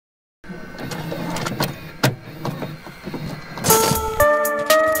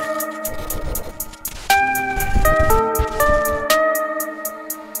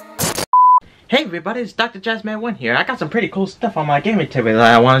everybody, it's Dr. Jazzman1 here. I got some pretty cool stuff on my gaming table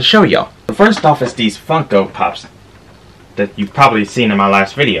that I want to show y'all. First off is these Funko Pops that you've probably seen in my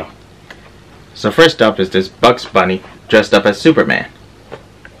last video. So first up is this Bugs Bunny dressed up as Superman.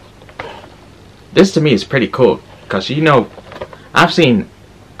 This to me is pretty cool because, you know,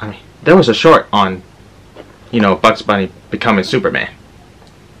 there was a short on, you know, Bugs Bunny becoming Superman.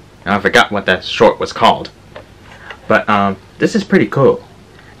 And I forgot what that short was called. But this is pretty cool.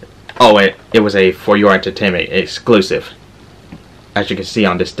 Oh, it was a For Your Entertainment exclusive, as you can see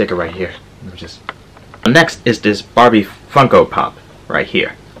on this sticker right here. Next is this Barbie Funko Pop right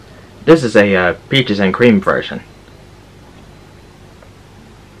here. This is a peaches and cream version.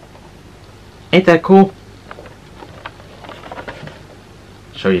 Ain't that cool?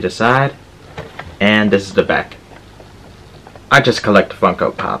 Show you the side, and this is the back. I just collect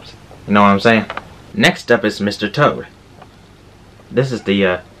Funko Pops. You know what I'm saying? Next up is Mr. Toad. This is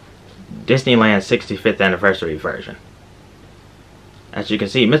the Disneyland 65th anniversary version. As you can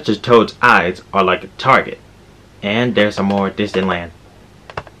see, Mr. Toad's eyes are like a target, and there's some more Disneyland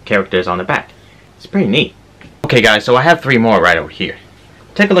characters on the back. It's pretty neat. Okay guys, so I have 3 more right over here.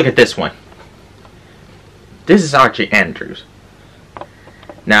 Take a look at this one. This is Archie Andrews.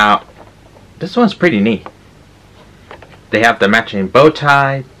 Now, this one's pretty neat. They have the matching bow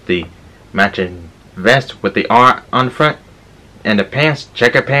tie, the matching vest with the R on the front, and the pants,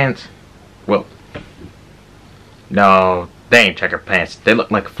 checker pants. Well, no, they ain't checker pants. They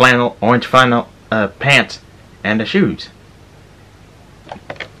look like flannel, orange flannel pants, and the shoes.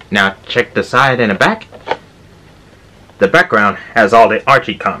 Now check the side and the back. The background has all the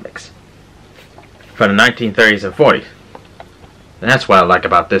Archie comics from the 1930s and 40s. And that's what I like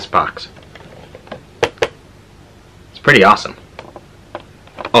about this box. It's pretty awesome.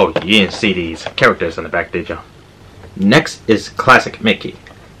 Oh, you didn't see these characters in the back, did you? Next is Classic Mickey.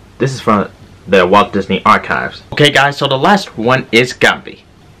 This is from the Walt Disney Archives. Okay guys, so the last one is Gumby.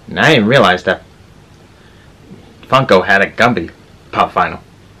 Now I didn't realize that Funko had a Gumby pop vinyl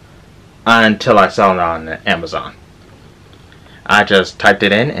until I saw it on Amazon. I just typed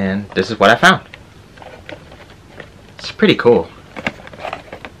it in and this is what I found. It's pretty cool.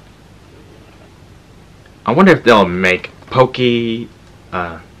 I wonder if they'll make Pokey,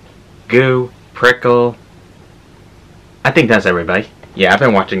 Goo, Prickle. I think that's everybody. Yeah, I've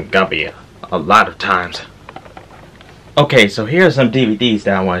been watching Gumby a lot of times. Okay, so here are some DVDs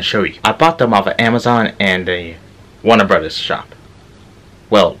that I want to show you. I bought them off of Amazon and a Warner Brothers shop.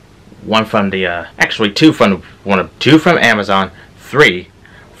 Well, one from the, actually two from Amazon, 3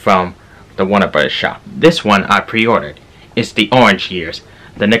 from the Warner Brothers shop. This one I pre-ordered. It's the Orange Years,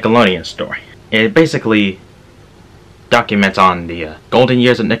 the Nickelodeon story. It basically documents on the golden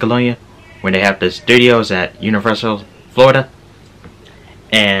years of Nickelodeon when they have the studios at Universal, Florida.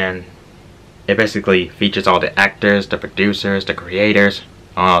 And it basically features all the actors, the producers, the creators,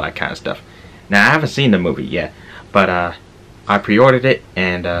 all that kind of stuff. Now, I haven't seen the movie yet, but I pre-ordered it,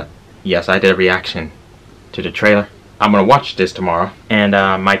 and yes, I did a reaction to the trailer. I'm going to watch this tomorrow, and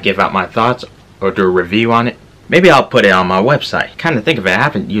might give out my thoughts or do a review on it. Maybe I'll put it on my website. Kind of think of it, I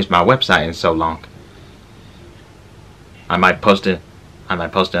haven't used my website in so long. I might post it on my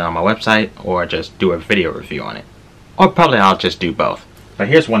website, or just do a video review on it. Or probably I'll just do both. But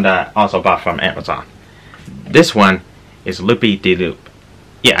here's one that I also bought from Amazon. This one is Loopy de Loop.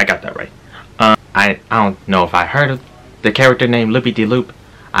 Yeah, I got that right. I don't know if I heard of the character named Loopy de Loop.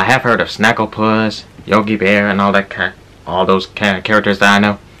 I have heard of Snagglepuss, Yogi Bear, and all those kind of characters that I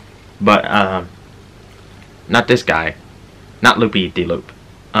know. But not this guy. Not Loopy de Loop.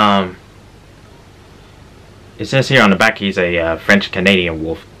 It says here on the back he's a French-Canadian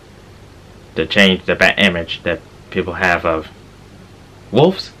wolf. To change the bad image that people have of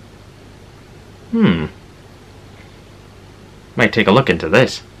wolves? Might take a look into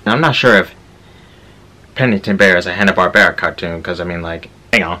this. Now, I'm not sure if Pennington Bear is a Hanna-Barbera cartoon, because I mean, like,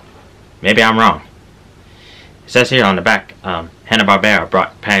 hang on, maybe I'm wrong. It says here on the back, Hanna-Barbera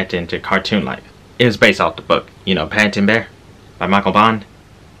brought Paddington to cartoon life. It was based off the book, you know, Paddington Bear by Michael Bond.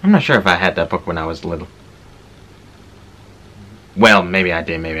 I'm not sure if I had that book when I was little. Well, maybe I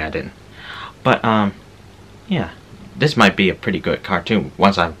did, maybe I didn't. But yeah, this might be a pretty good cartoon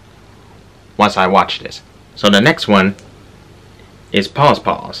once I watch this. So the next one is Paws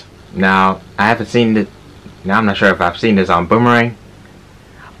Paws. Now, I haven't seen it. Now, I'm not sure if I've seen this on Boomerang.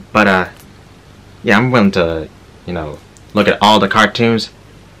 But yeah, I'm willing to, you know, look at all the cartoons.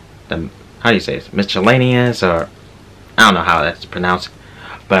 How do you say it? Miscellaneous, or I don't know how that's pronounced.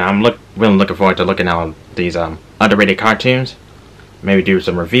 But I'm really looking forward to looking at all these underrated cartoons. Maybe do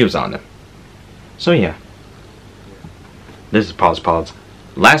some reviews on them. So yeah, this is Paws Paws.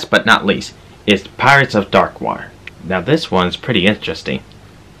 Last but not least is Pirates of Darkwater. Now this one's pretty interesting.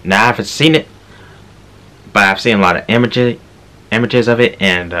 Now I haven't seen it, but I've seen a lot of images of it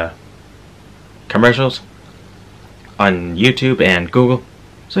and commercials on YouTube and Google.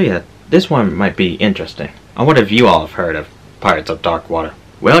 So yeah, this one might be interesting. I wonder if you all have heard of Pirates of Darkwater.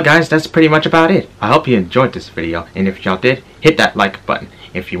 Well guys, that's pretty much about it. I hope you enjoyed this video, and if y'all did, hit that like button.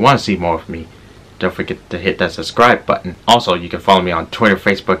 If you want to see more of me, don't forget to hit that subscribe button. Also, you can follow me on Twitter,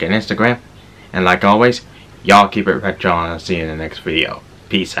 Facebook, and Instagram. And like always, y'all keep it retro, and I'll see you in the next video.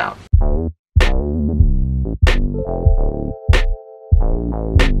 Peace out.